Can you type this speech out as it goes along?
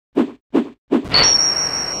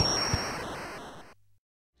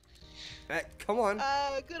Come on.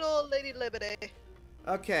 Good old Lady Liberty.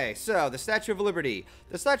 Okay, so the Statue of Liberty.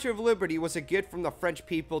 The Statue of Liberty was a gift from the French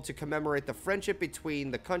people to commemorate the friendship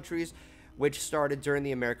between the countries, which started during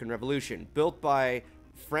the American Revolution. Built by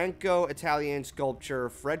Franco-Italian sculptor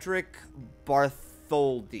Frederick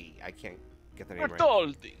Bartholdi. I can't get the name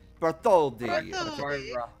right.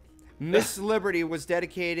 Bartholdi. Miss Liberty was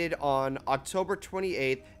dedicated on October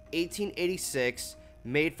 28, 1886,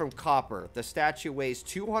 made from copper. The statue weighs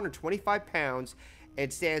 225 pounds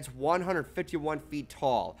and stands 151 feet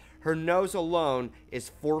tall. Her nose alone is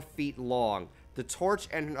 4 feet long. The torch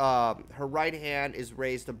and her right hand is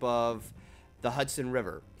raised above the Hudson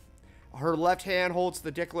River. Her left hand holds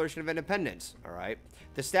the Declaration of Independence. All right.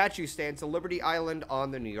 The statue stands on Liberty Island on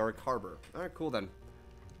the New York Harbor. All right, cool then.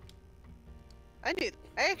 I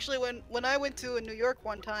actually, when I went to New York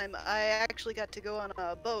one time, I actually got to go on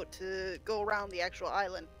a boat to go around the actual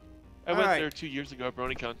island. I went there 2 years ago at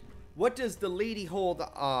BronyCon. What does the lady hold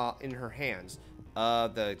in her hands?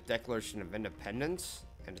 The Declaration of Independence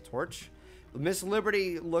and a torch. Miss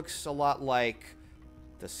Liberty looks a lot like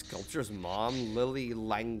the sculptor's mom, Lily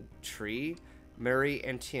Langtry, Mary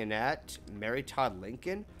Antoinette, Mary Todd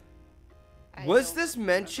Lincoln. Was this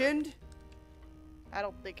mentioned? I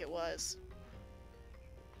don't think it was.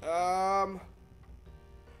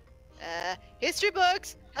 History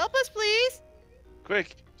books, help us please.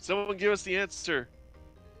 Quick, someone give us the answer.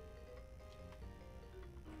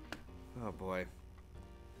 Oh boy.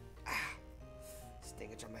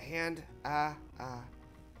 Stingage on my hand.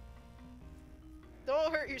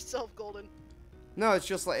 Don't hurt yourself, Golden. No, it's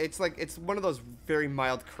just like it's one of those very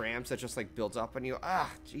mild cramps that just like builds up on you.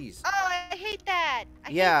 Jeez. Oh, I hate that.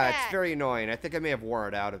 Yeah, it's very annoying. I think I may have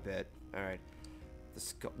worn it out a bit. All right.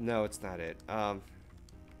 No, it's not it.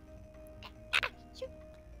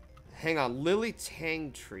 Hang on, Lily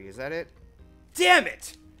Tangtree, is that it? Damn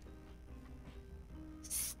it!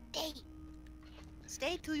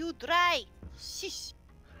 Stay till you dry. Shish.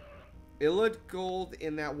 It looked gold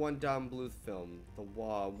in that one Don Bluth film, the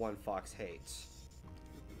one Fox hates.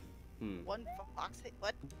 One Fox hate?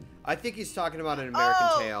 What? I think he's talking about An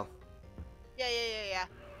American Tale. Yeah.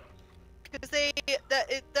 Because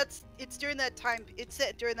it's during that time. It's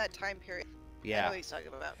set during that time period. Yeah. I know what he's talking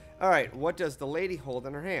about. All right. What does the lady hold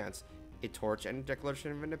in her hands? A torch and a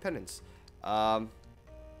Declaration of Independence.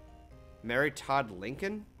 Mary Todd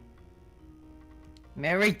Lincoln.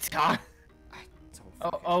 Mary Todd.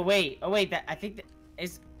 Oh wait. I think that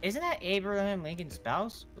isn't that Abraham Lincoln's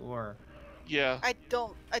spouse or? Yeah. I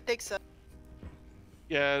think so.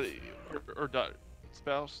 Yeah, or daughter,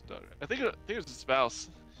 spouse, daughter. I think it was a spouse.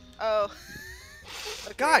 Oh.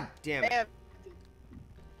 Okay. God damn it.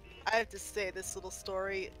 I have to say this little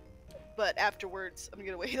story, but afterwards I'm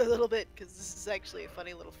gonna wait a little bit because this is actually a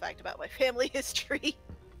funny little fact about my family history.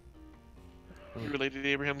 You related to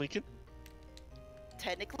Abraham Lincoln?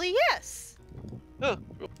 Technically, yes. Oh,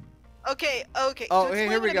 cool. Okay. Oh, hey,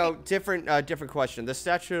 here we go. Different question. The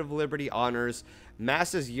Statue of Liberty honors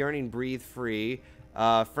masses yearning, breathe free,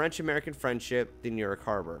 French-American friendship, the New York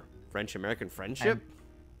Harbor. French-American friendship?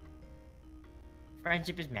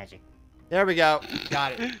 Friendship is magic. There we go.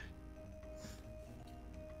 Got it.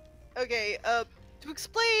 Okay, to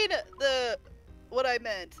explain what I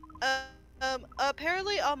meant,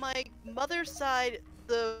 apparently on my mother's side,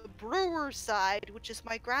 the Brewer side, which is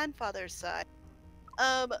my grandfather's side,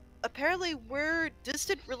 apparently we're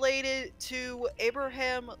distant related to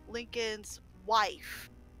Abraham Lincoln's wife.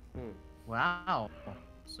 Wow.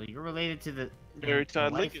 So you're related to the Mary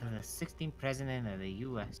Todd wife Lincoln, of the 16th president of the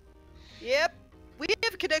U.S. Yep. We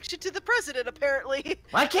have a connection to the president, apparently.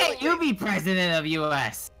 Why can't you be president of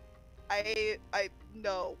U.S.?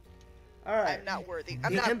 No. All right. I'm not worthy.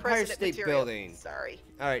 I'm the not Empire president State material. Building. Sorry.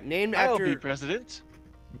 All right, named I'll after. be president.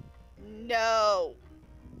 No.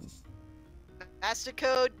 Master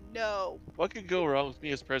code, no. What could go wrong with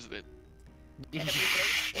me as president?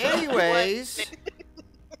 Anyways,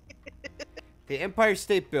 the Empire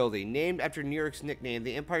State Building, named after New York's nickname,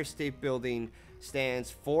 the Empire State Building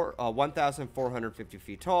stands 1,450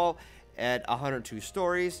 feet tall at 102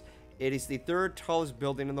 stories. It is the third tallest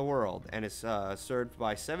building in the world and is served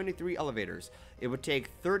by 73 elevators. It would take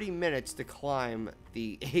 30 minutes to climb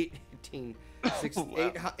the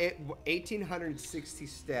 1,860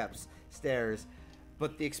 stairs,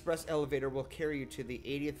 but the express elevator will carry you to the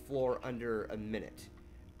 80th floor under a minute.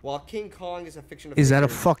 While King Kong is a fictional figure... Is that a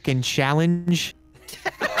fucking challenge?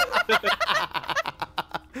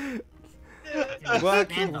 While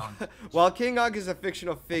King Kong is a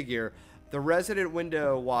fictional figure, the resident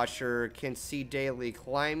window washer can see daily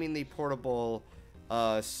climbing the portable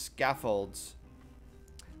scaffolds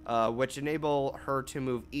which enable her to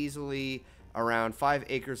move easily around 5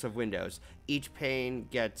 acres of windows. Each pane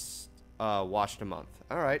gets washed a month.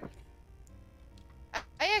 All right.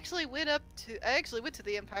 I actually went to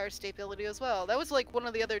the Empire State Building as well. That was like one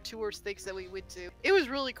of the other tour things that we went to. It was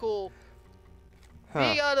really cool.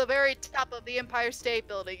 Being on the very top of the Empire State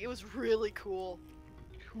Building, it was really cool.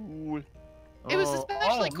 Cool. It was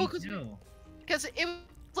especially cool me because it was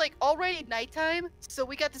like already nighttime, so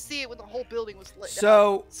we got to see it when the whole building was lit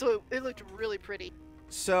So, up. So it looked really pretty.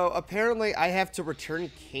 So apparently I have to return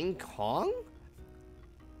King Kong?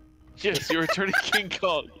 Yes, you're returning King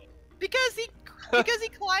Kong. Because he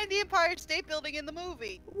climbed the Empire State Building in the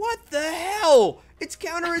movie. What the hell? It's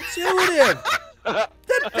counterintuitive. That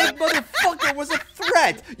big motherfucker was a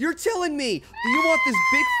threat. You're telling me that you want this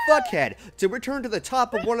big fuckhead to return to the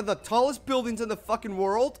top of one of the tallest buildings in the fucking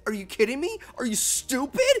world? Are you kidding me? Are you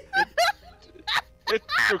stupid?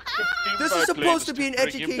 This is supposed to be an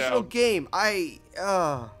educational game. Fox,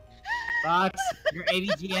 your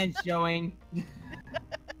AVGN showing.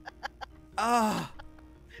 Oh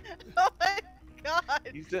my god.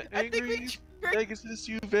 He's the angriest Pegasus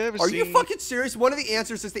you've ever Are seen. you fucking serious? One of the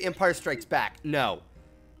answers is The Empire Strikes Back. No.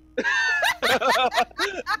 The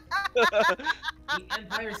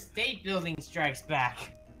Empire State Building strikes back.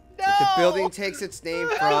 No! The building takes its name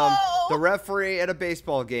from the referee at a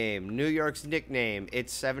baseball game. New York's nickname.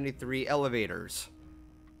 It's 73 elevators.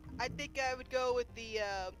 I think I would go with the,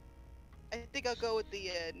 I'll go with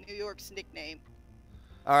the, New York's nickname.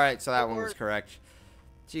 Alright, so that one was correct.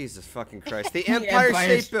 Jesus fucking Christ. The Empire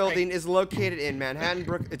State Building is located in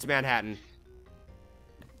Manhattan, It's Manhattan.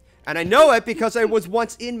 And I know it because I was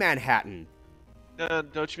once in Manhattan.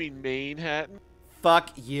 Don't you mean Manhattan?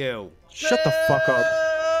 Fuck you. Shut the fuck up.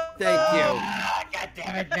 Thank you. God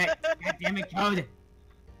damn it, Nick. God damn it, Code.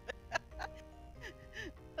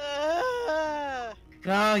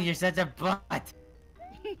 Oh, you're such a butt.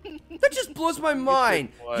 That just blows my mind.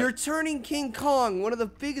 What? You're turning King Kong, one of the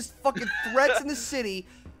biggest fucking threats in the city,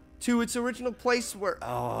 to its original place where...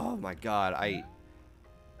 Oh my god, I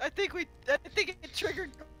think it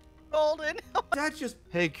triggered Golden. That's just...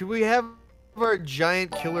 Hey, can we have our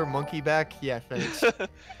giant killer monkey back? Yeah, thanks.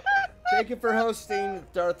 Thank you for hosting,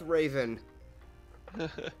 Darth Raven. Okay,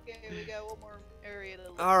 we got one more area to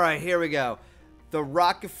look. Alright, here we go. The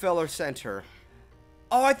Rockefeller Center.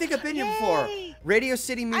 Oh, I think I've been here before. Yay! Radio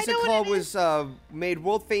City Music what Hall it was made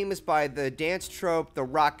world famous by the dance troupe, the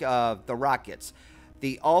Rockets.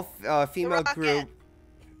 The all-female group.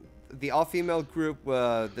 The all-female group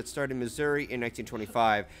that started in Missouri in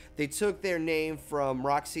 1925. They took their name from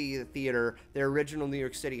Roxy Theater, their original New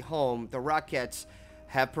York City home. The Rockettes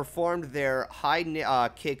have performed their high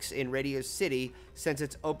kicks in Radio City since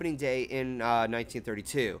its opening day in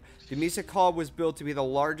 1932. The music hall was built to be the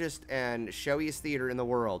largest and showiest theater in the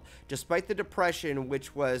world. Despite the Depression,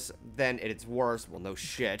 which was then at its worst, well, no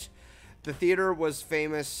shit, the theater was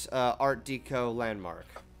famous Art Deco landmark.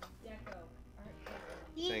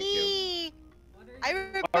 Thank you. I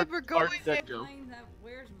remember going there. Playing that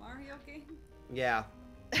Where's Mario game? Yeah.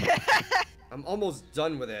 I'm almost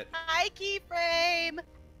done with it. Hi, Keyframe.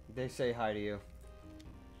 They say hi to you.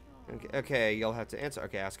 Okay, you'll have to answer.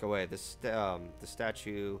 Okay, ask away. The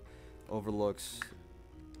statue overlooks...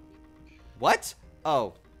 What?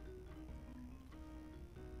 Oh.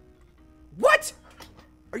 What?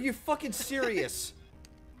 Are you fucking serious?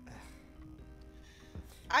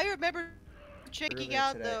 I remember checking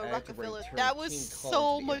out the Rockefeller. That was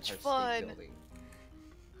so much fun.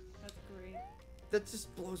 That's great. That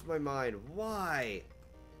just blows my mind. Why?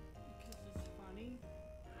 Because it's funny.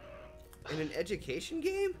 In an education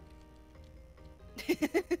game?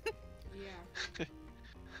 Yeah.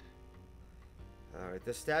 Alright,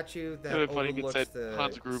 the statue that Would've been funny if it overlooks said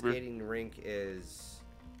Hans the Gruber. skating rink is...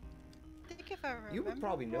 I think if I remember You would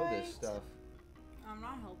probably know this right. stuff. I'm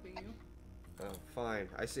not helping you. Oh, fine.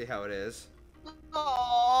 I see how it is.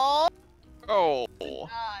 Aww. Oh.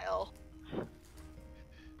 Kyle.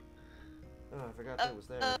 Oh, I forgot that was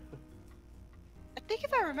there. I think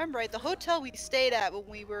if I remember right, the hotel we stayed at when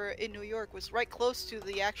we were in New York was right close to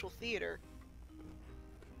the actual theater.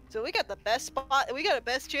 So we got the best spot. We got the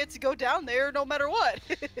best chance to go down there no matter what.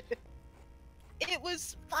 It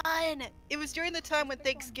was fun. It was during the time when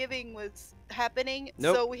Thanksgiving was happening,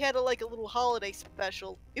 Nope. so we had a little holiday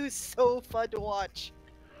special. It was so fun to watch.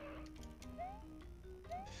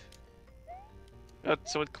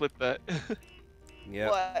 Someone clip that. Yeah.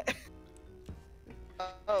 What?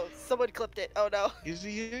 Oh, someone clipped it. Oh no. He's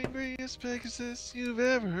the angriest Pegasus you've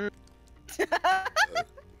ever heard.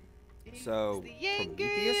 So, He's the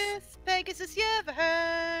Prometheus? youngest Pegasus you ever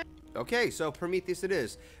heard. Okay, so Prometheus it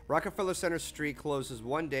is. Rockefeller Center Street closes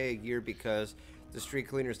one day a year because the street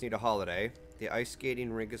cleaners need a holiday. The ice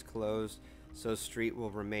skating rink is closed, so street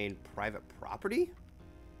will remain private property?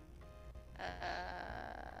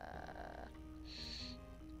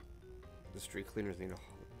 The street cleaners need a holiday.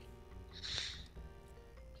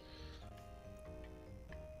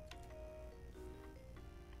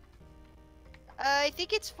 I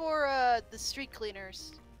think it's for the street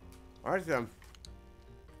cleaners. Alright then.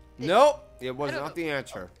 Nope! It was I don't not the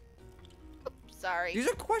answer. Sorry. These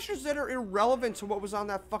are questions that are irrelevant to what was on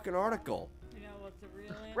that fucking article. You know what's the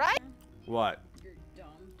real answer? Right? What? You're dumb.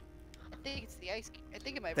 I think it's the ice. I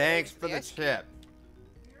think it might. Thanks be for the ice tip.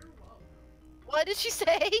 You're welcome. What did she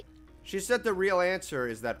say? She said the real answer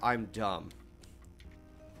is that I'm dumb.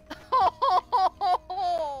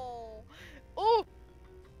 Oh,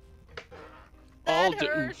 All that the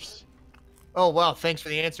hurt. oofs. Oh wow, thanks for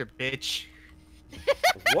the answer, bitch.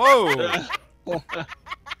 Whoa!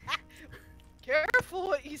 Careful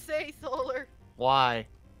what you say, Solar. Why?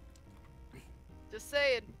 Just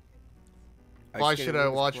saying. Why should I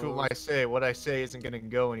watch what I say? What I say isn't gonna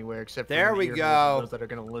go anywhere except for There the we ear holes go. of those that are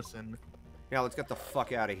gonna listen. Yeah, let's get the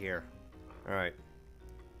fuck out of here. Alright.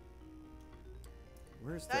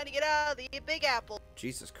 Where's Time the... to get out of the Big Apple.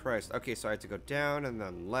 Jesus Christ. Okay, so I had to go down and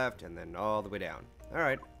then left and then all the way down.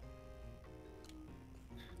 Alright.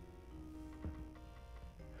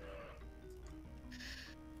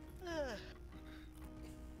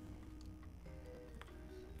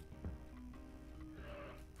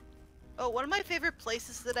 Oh, one of my favorite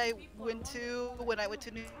places that I went to when I went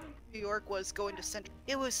to New York was going to Central.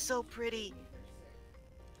 It was so pretty.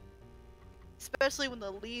 Especially when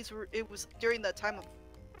the leaves were, it was during the time of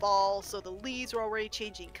fall, so the leaves were already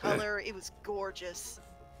changing color. It was gorgeous.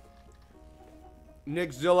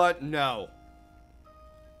 Nickzilla, no.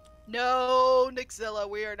 No, Nickzilla,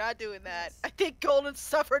 we are not doing that. I think Golden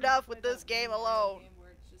suffered enough with this game alone. Game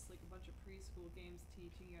where it's just like a bunch of preschool games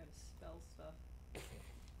teaching you how to spell stuff.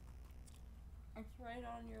 It's right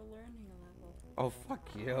on your learning level. Oh, fuck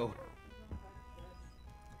you.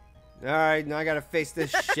 Alright, now I gotta face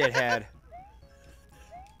this shithead.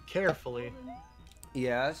 Carefully.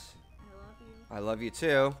 Yes. I love you. I love you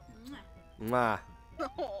too. Mwah. Mwah.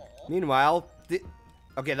 Meanwhile,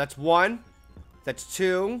 okay, that's 1. That's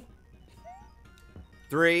 2.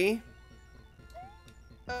 3.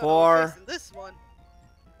 Oh, 4. facing this one.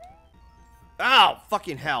 Ow!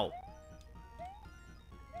 Fucking hell.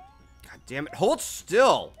 God damn it. Hold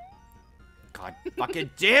still. God fucking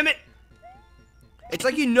damn it. It's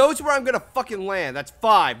like he knows where I'm gonna fucking land. That's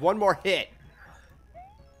 5. One more hit.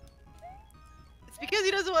 It's because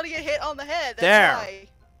he doesn't want to get hit on the head. That's There. why.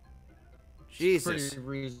 Jesus. Pretty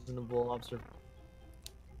reasonable observation.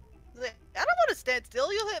 He's like, I don't want to stand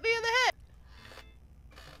still. You'll hit me in the head.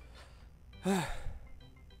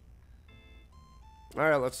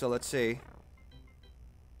 Alright, let's see.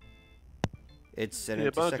 It's an Yeah,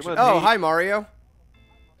 Bunk, intersection. come on, Oh, Nate. hi Mario.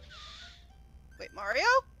 Wait, Mario?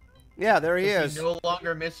 Yeah, there he Is is. he no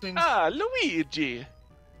longer missing? Ah, Luigi.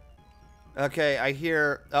 Okay, I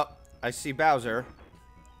hear. Oh, I see Bowser.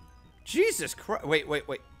 Jesus Christ! Wait.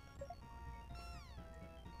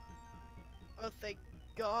 Oh, thank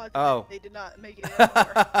God. Oh. They did not make it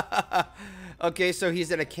anymore. Okay, so he's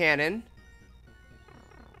in a cannon.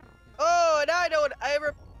 Oh, now I know what I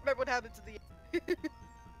remember what happened to the.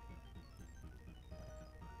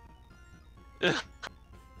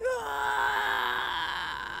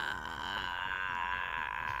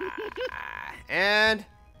 And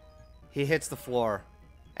he hits the floor.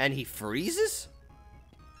 And he freezes?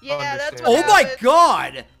 Yeah, that's Understand. what Oh my happened.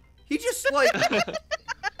 god! He just like.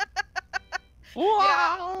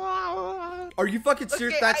 Are you fucking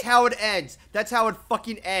serious? Okay, That's how it ends. That's how it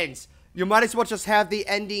fucking ends. You might as well just have the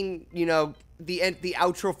ending, you know, the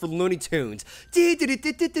outro for Looney Tunes.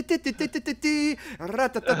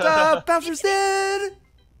 Bowser's dead.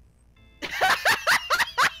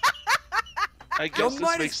 I You guess this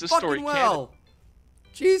might makes as the story fucking well.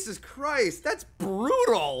 Jesus Christ, that's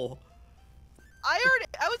brutal. I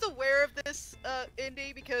was aware of this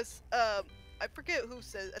ending because I forget who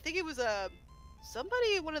said. I think it was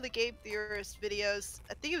somebody in one of the game theorist videos.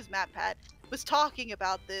 I think it was MatPat was talking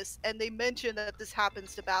about this, and they mentioned that this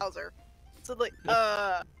happens to Bowser. So like,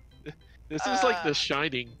 This is like The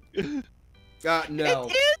Shining. No. It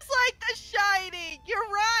is like The Shining. You're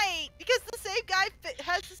right, because the same guy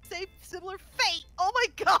has the same similar fate. Oh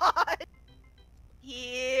my God!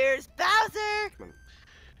 Here's Bowser.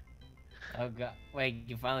 Oh god. Wait,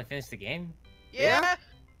 you finally finished the game? Yeah.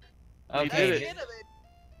 We Okay. did That's it. the end of it.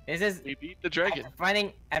 This is We beat the dragon.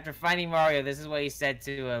 after finding Mario. This is what he said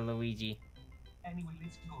to Luigi. Anyway,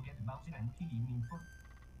 let's go get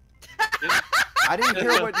I didn't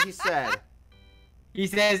hear what he said. He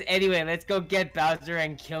says, anyway, let's go get Bowser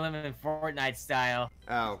and kill him in Fortnite style.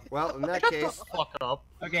 Oh, well, in that case... Shut the fuck up.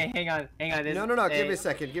 Okay, hang on. This, no, give me a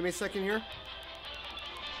second. Give me a second here.